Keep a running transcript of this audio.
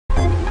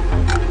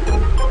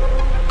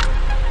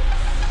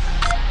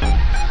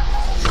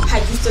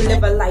used to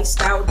live a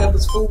lifestyle that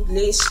was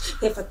foolish.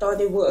 If I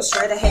thought it was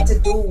right, I had to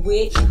do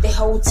it. The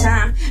whole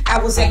time I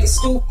was acting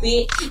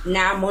stupid.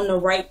 Now I'm on the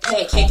right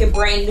path, hacking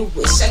brand new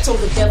wish. I told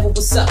the devil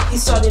what's up. He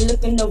started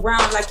looking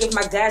around like if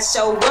my guy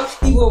showed up,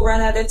 he will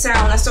run out of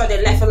town. I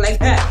started laughing like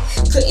that.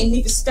 Couldn't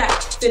even stop.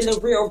 Feeling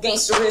real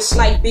gangsterish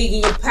like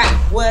Biggie and Pac.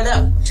 What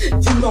up?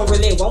 You don't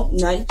really want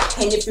none.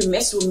 And if you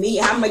mess with me,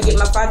 I'ma get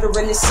my father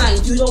and his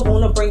son. You don't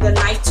wanna bring a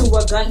knife to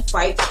a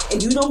gunfight,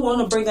 and you don't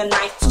wanna bring a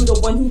knife to the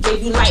one who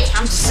gave you life.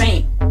 I'm just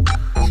saying,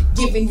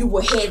 giving you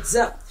a heads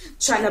up.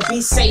 Trying to be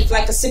safe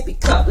like a sippy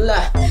cup,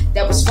 look.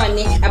 That was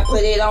funny, I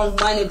put it on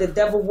money. The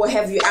devil will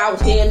have you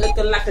out here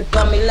looking like a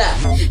dummy, look.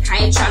 I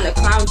ain't trying to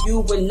clown you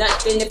with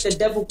nothing. If the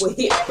devil would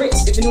hit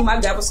bricks, if you knew my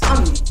God was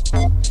coming.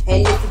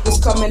 And if it was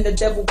coming, the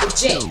devil would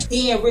jet.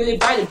 He ain't really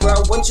body, bro,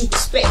 what you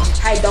expect?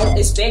 I don't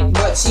expect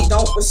much, he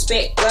don't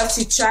respect us.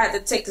 He tried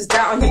to take us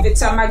down every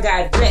time my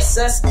God bless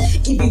us.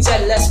 He be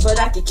jealous, but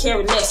I can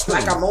care less.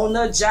 Like I'm on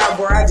a job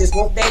where I just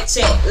want that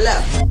check,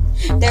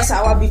 look. That's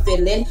how I be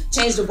feeling.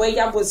 Change the way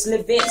I was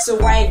living, so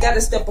I ain't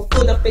gotta step a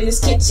foot up in his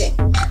kitchen.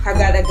 I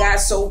got a guy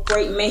so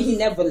great, man, he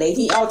never late.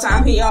 He all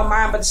time, he all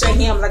mine, but shake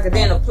him like a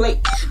dinner plate.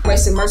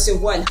 Grace and mercy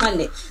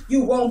 100.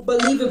 You won't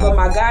believe it, but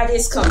my God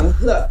is coming,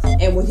 look.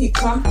 And when he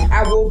come,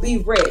 I will be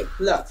ready,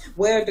 look.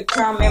 Wear the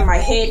crown and my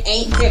head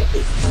ain't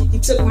heavy. He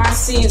took my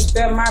sins,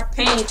 bear my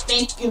pain.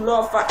 Thank you,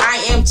 Lord, for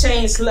I am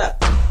changed, look.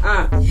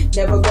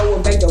 Never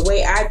going back the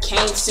way I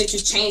came. Since you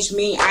changed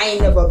me, I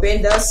ain't never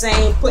been the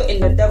same. Putting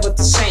the devil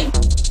to shame.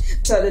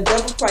 Tell the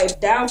devil pipe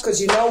down,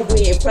 cause you know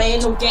we ain't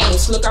playing no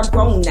games. Look, I'm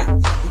grown now,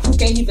 you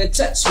can't even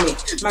touch me.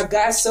 My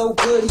God's so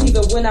good,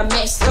 even when I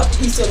messed up,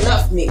 he still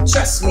love me.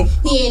 Trust me,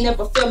 he ain't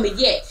never failed me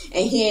yet,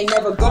 and he ain't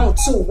never gone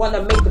to.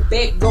 Wanna make the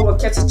bed, go and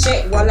catch a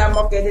check while I'm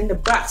walking in the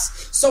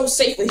box. So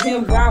safe with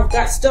him, round,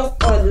 got stuff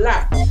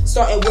unlocked.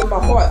 Starting with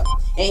my heart,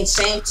 ain't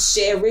ashamed to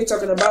share it.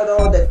 Talking about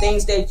all the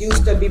things that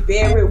used to be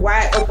buried,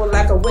 wide open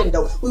like a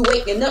window. We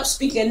waking up,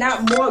 speaking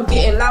out more,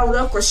 getting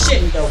louder,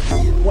 crescendo.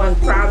 One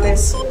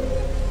promise,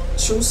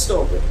 true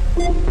story.